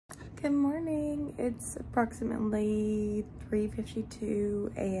Good morning. It's approximately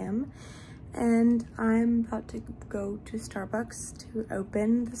 3:52 a.m. and I'm about to go to Starbucks to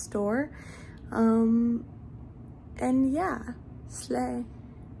open the store. And yeah, slay.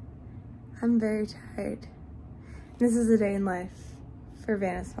 I'm very tired. This is a day in life for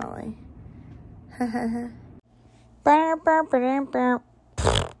Vannah Smalley.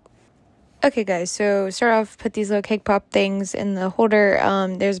 Okay guys, so start off, put these little cake pop things in the holder.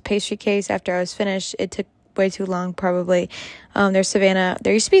 There's a pastry case after I was finished. It took way too long probably. There's Savannah.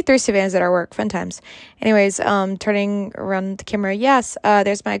 There used to be 3 Savannahs at our work. Fun times. Anyways, turning around the camera. Yes,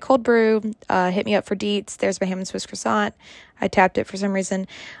 there's my cold brew. Hit me up for deets. There's my ham and Swiss croissant. I tapped it for some reason.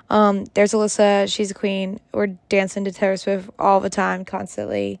 There's Alyssa. She's a queen. We're dancing to Taylor Swift all the time,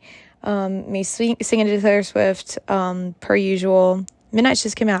 constantly. Me singing to Taylor Swift, per usual. Midnight's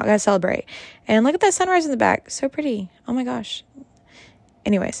just came out. I gotta celebrate. And look at that sunrise in the back. So pretty. Oh my gosh.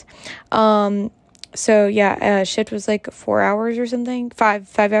 Anyways. So yeah, shift was like 4 hours or something.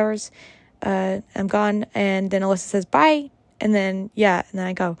 5 hours. I'm gone. And then Alyssa says bye. And then, yeah, and then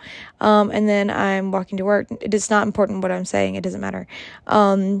I go. And then I'm walking to work. It is not important what I'm saying. It doesn't matter.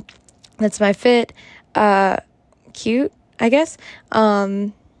 That's my fit. Cute, I guess.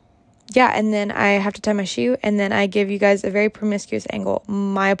 Yeah, and then I have to tie my shoe, and then I give you guys a very promiscuous angle.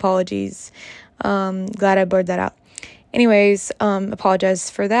 My apologies. Glad I blurred that out. Anyways, apologize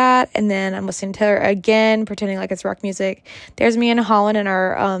for that. And then I'm listening to Taylor again, pretending like it's rock music. There's me and Holland in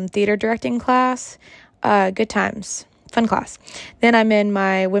our theater directing class. Good times. Fun class. Then I'm in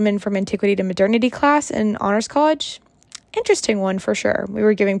my Women from Antiquity to Modernity class in Honors College. Interesting one for sure. We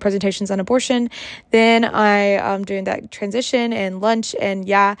were giving presentations on abortion. Then I doing that transition and lunch and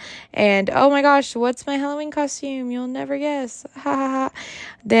yeah. And oh my gosh, what's my Halloween costume? You'll never guess. Ha ha ha.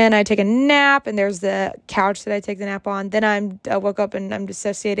 Then I take a nap and there's the couch that I take the nap on. Then I woke up and I'm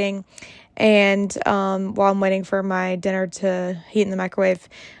dissociating. And while I'm waiting for my dinner to heat in the microwave,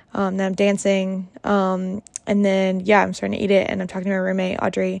 then I'm dancing. And then yeah, I'm starting to eat it and I'm talking to my roommate,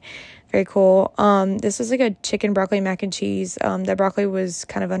 Audrey. Very cool. This was like a chicken broccoli mac and cheese. That broccoli was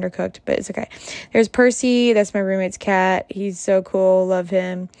kind of undercooked, but it's okay. There's Percy. That's my roommate's cat. He's so cool. Love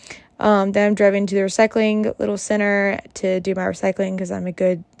him. Then I'm driving to the recycling little center to do my recycling because I'm a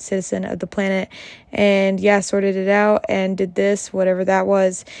good citizen of the planet. And yeah, sorted it out and did this, whatever that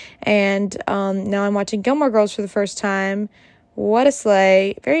was. And now I'm watching Gilmore Girls for the first time. What a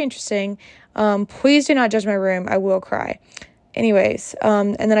slay. Very interesting. Please do not judge my room. I will cry. Anyways,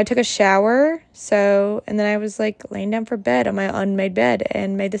 and then I took a shower, and then I was like laying down for bed on my unmade bed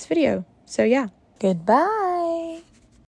and made this video. So yeah, goodbye.